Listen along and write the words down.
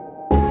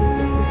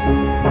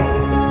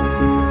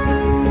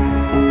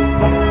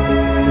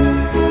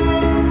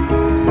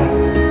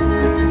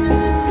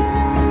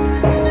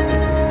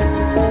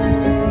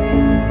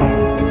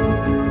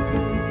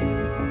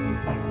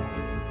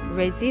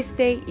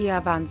Resiste y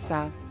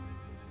avanza.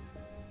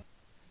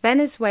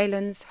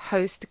 Venezuelans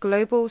host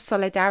global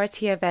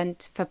solidarity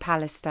event for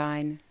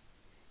Palestine.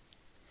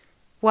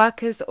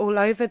 Workers all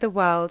over the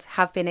world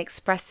have been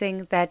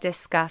expressing their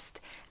disgust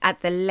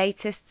at the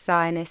latest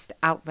Zionist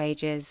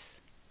outrages.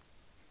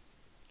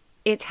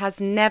 It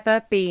has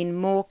never been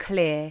more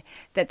clear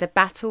that the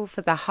battle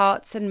for the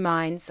hearts and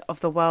minds of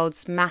the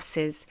world's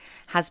masses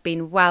has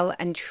been well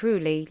and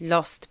truly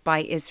lost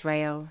by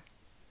Israel.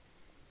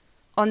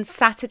 On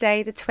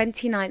Saturday, the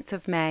 29th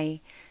of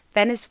May,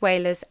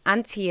 Venezuela's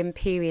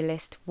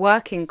anti-imperialist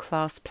working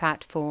class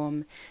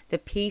platform, the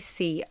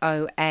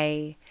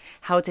PCOA,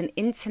 held an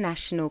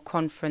international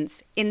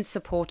conference in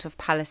support of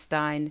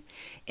Palestine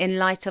in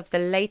light of the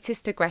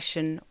latest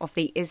aggression of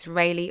the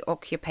Israeli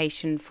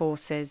occupation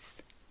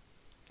forces.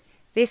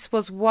 This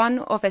was one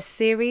of a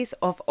series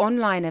of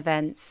online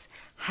events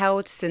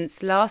held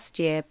since last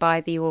year by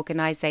the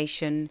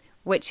organization,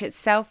 which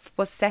itself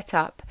was set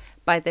up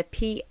by the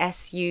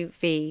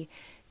PSUV,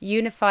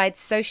 Unified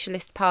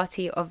Socialist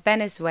Party of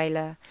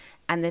Venezuela,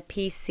 and the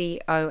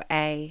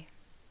PCOA.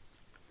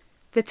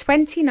 The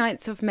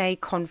 29th of May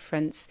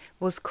conference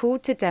was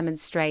called to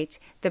demonstrate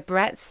the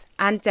breadth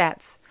and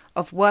depth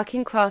of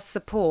working class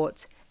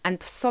support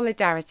and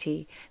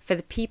solidarity for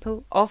the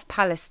people of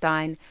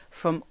Palestine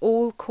from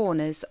all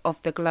corners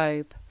of the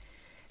globe.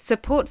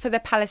 Support for the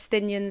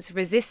Palestinians'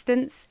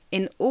 resistance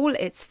in all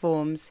its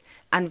forms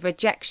and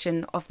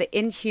rejection of the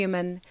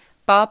inhuman,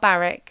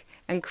 barbaric,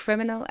 and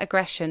criminal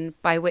aggression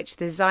by which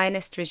the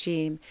Zionist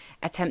regime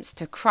attempts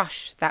to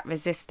crush that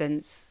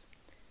resistance.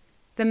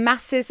 The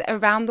masses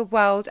around the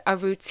world are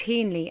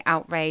routinely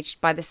outraged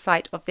by the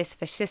sight of this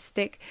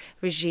fascistic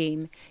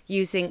regime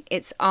using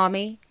its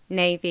army,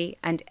 navy,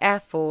 and air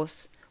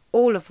force,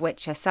 all of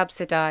which are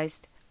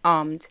subsidized,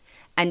 armed,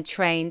 and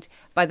trained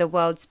by the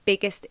world's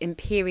biggest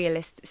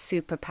imperialist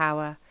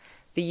superpower,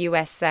 the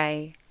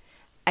USA,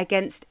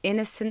 against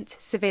innocent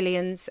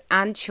civilians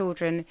and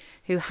children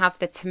who have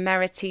the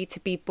temerity to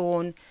be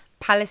born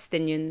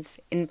Palestinians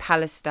in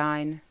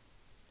Palestine.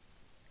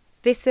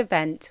 This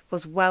event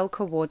was well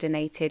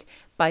coordinated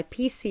by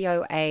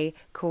PCOA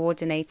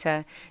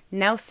coordinator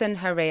Nelson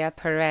Herrera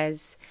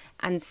Perez,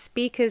 and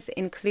speakers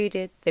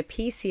included the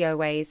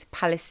PCOA's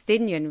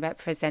Palestinian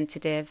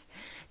representative,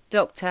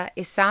 Dr.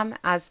 Issam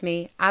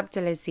Azmi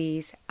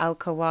Abdelaziz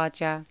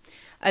Al-Khawaja,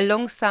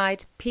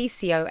 alongside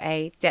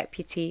PCOA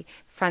Deputy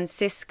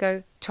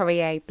Francisco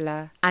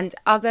Torrealba and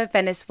other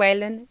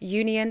Venezuelan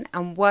union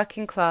and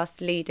working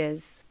class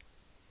leaders.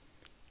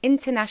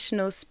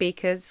 International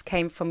speakers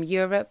came from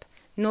Europe,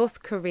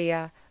 North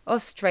Korea,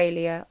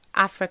 Australia,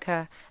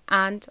 Africa,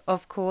 and,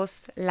 of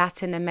course,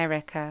 Latin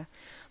America,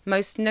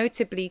 most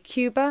notably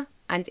Cuba,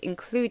 and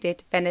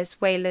included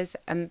Venezuela's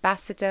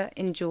ambassador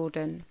in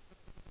Jordan.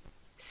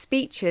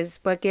 Speeches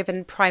were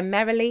given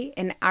primarily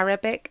in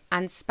Arabic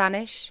and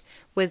Spanish,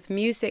 with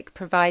music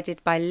provided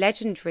by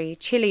legendary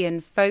Chilean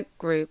folk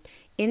group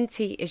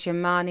Inti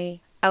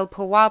Illimani El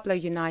Pueblo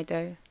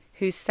Unido,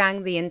 who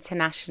sang the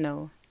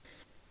International.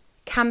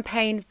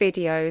 Campaign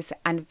videos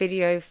and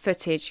video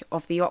footage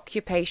of the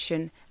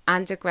occupation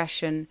and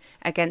aggression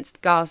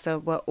against Gaza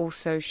were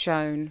also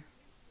shown.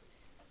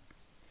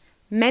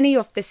 Many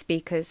of the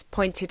speakers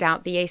pointed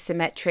out the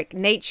asymmetric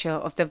nature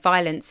of the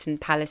violence in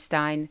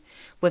Palestine,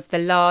 with the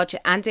large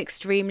and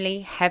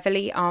extremely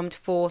heavily armed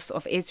force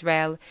of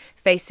Israel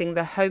facing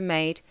the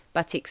homemade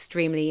but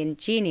extremely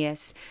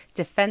ingenious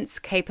defense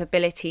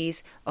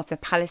capabilities of the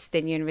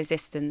Palestinian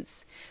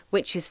resistance,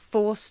 which is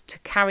forced to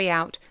carry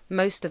out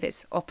most of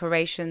its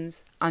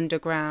operations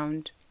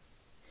underground.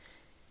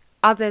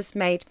 Others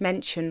made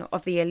mention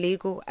of the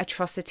illegal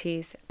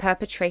atrocities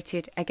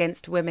perpetrated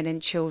against women and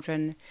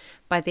children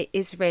by the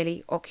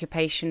Israeli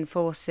occupation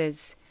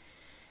forces,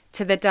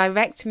 to the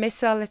direct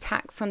missile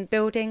attacks on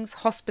buildings,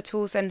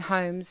 hospitals and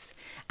homes,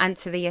 and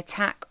to the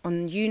attack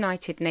on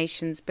United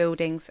Nations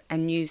buildings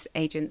and news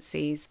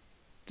agencies.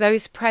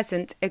 Those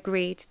present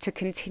agreed to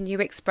continue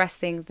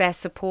expressing their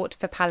support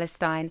for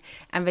Palestine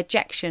and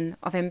rejection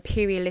of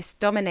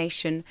imperialist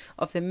domination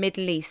of the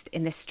Middle East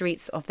in the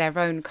streets of their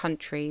own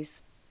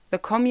countries. The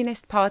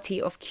Communist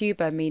Party of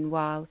Cuba,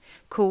 meanwhile,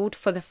 called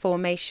for the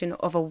formation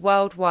of a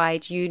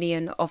worldwide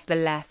union of the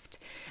left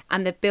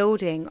and the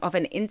building of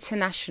an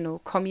international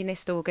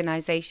communist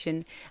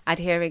organization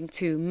adhering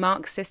to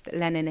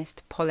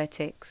Marxist-Leninist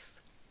politics.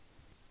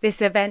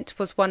 This event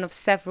was one of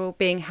several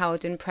being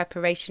held in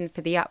preparation for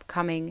the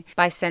upcoming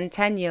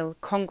bicentennial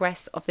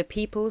Congress of the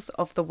Peoples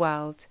of the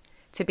World,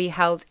 to be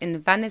held in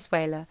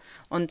Venezuela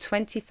on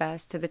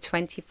 21st to the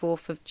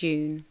 24th of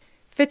June.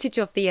 Footage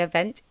of the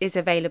event is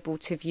available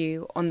to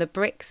view on the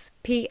BRICS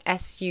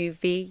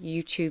PSUV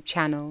YouTube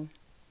channel.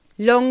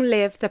 Long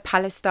live the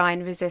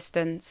Palestine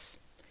resistance.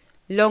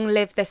 Long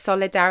live the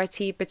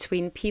solidarity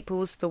between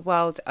peoples the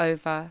world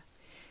over.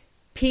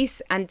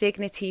 Peace and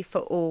dignity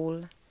for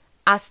all.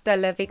 Hasta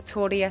la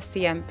victoria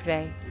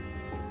siempre.